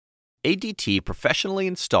ADT professionally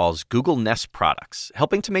installs Google Nest products,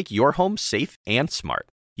 helping to make your home safe and smart.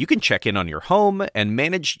 You can check in on your home and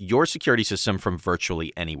manage your security system from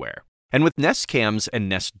virtually anywhere. And with Nest Cams and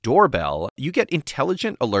Nest Doorbell, you get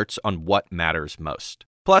intelligent alerts on what matters most.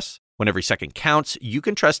 Plus, when every second counts, you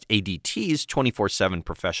can trust ADT's 24/7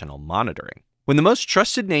 professional monitoring. When the most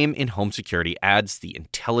trusted name in home security adds the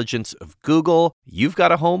intelligence of Google, you've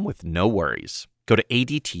got a home with no worries. Go to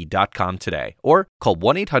ADT.com today or call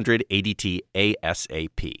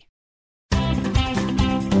 1-800-ADT-ASAP.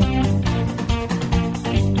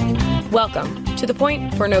 Welcome to The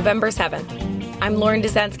Point for November 7th. I'm Lauren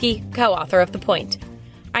Dezenski, co-author of The Point.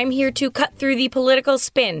 I'm here to cut through the political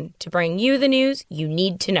spin to bring you the news you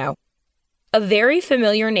need to know. A very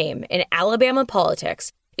familiar name in Alabama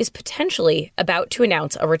politics is potentially about to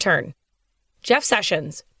announce a return. Jeff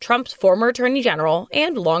Sessions, Trump's former attorney general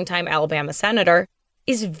and longtime Alabama senator,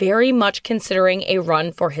 is very much considering a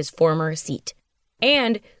run for his former seat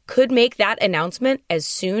and could make that announcement as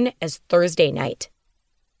soon as Thursday night.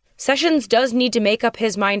 Sessions does need to make up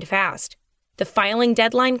his mind fast. The filing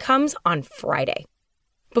deadline comes on Friday.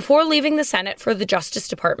 Before leaving the Senate for the Justice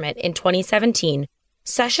Department in 2017,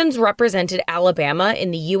 Sessions represented Alabama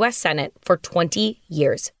in the U.S. Senate for 20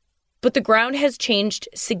 years. But the ground has changed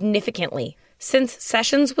significantly since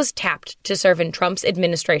Sessions was tapped to serve in Trump's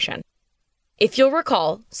administration. If you'll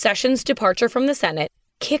recall, Sessions' departure from the Senate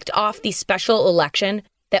kicked off the special election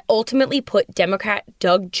that ultimately put Democrat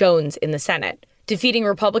Doug Jones in the Senate, defeating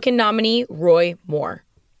Republican nominee Roy Moore.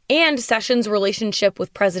 And Sessions' relationship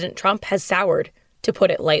with President Trump has soured, to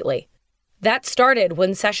put it lightly. That started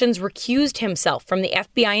when Sessions recused himself from the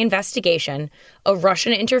FBI investigation of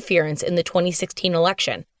Russian interference in the 2016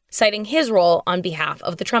 election, citing his role on behalf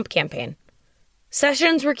of the Trump campaign.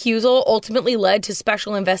 Sessions' recusal ultimately led to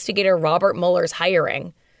Special Investigator Robert Mueller's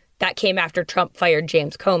hiring. That came after Trump fired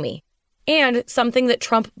James Comey. And something that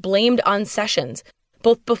Trump blamed on Sessions,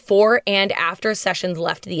 both before and after Sessions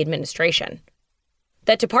left the administration.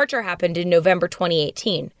 That departure happened in November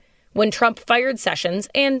 2018, when Trump fired Sessions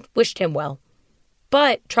and wished him well.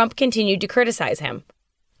 But Trump continued to criticize him.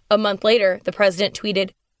 A month later, the president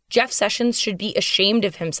tweeted, "Jeff Sessions should be ashamed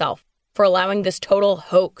of himself for allowing this total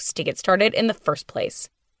hoax to get started in the first place."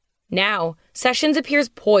 Now, Sessions appears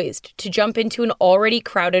poised to jump into an already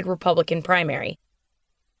crowded Republican primary.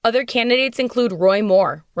 Other candidates include Roy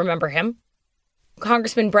Moore, remember him?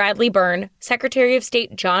 Congressman Bradley Byrne, Secretary of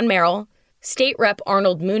State John Merrill, State Rep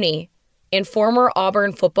Arnold Mooney, and former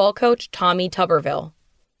Auburn football coach Tommy Tuberville.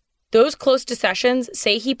 Those close to Sessions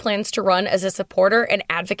say he plans to run as a supporter and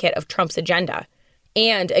advocate of Trump's agenda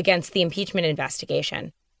and against the impeachment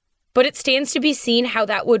investigation. But it stands to be seen how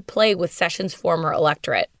that would play with Sessions' former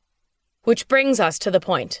electorate. Which brings us to the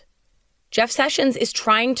point. Jeff Sessions is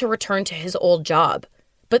trying to return to his old job,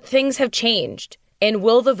 but things have changed. And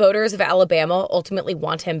will the voters of Alabama ultimately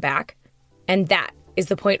want him back? And that is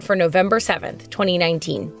The Point for November 7th,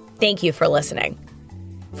 2019. Thank you for listening.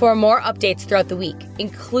 For more updates throughout the week,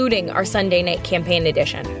 including our Sunday night campaign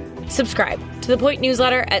edition, subscribe to The Point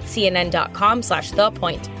newsletter at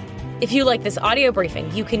cnn.com/thepoint. If you like this audio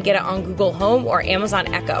briefing, you can get it on Google Home or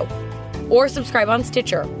Amazon Echo, or subscribe on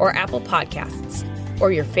Stitcher or Apple Podcasts,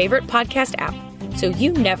 or your favorite podcast app, so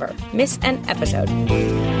you never miss an episode.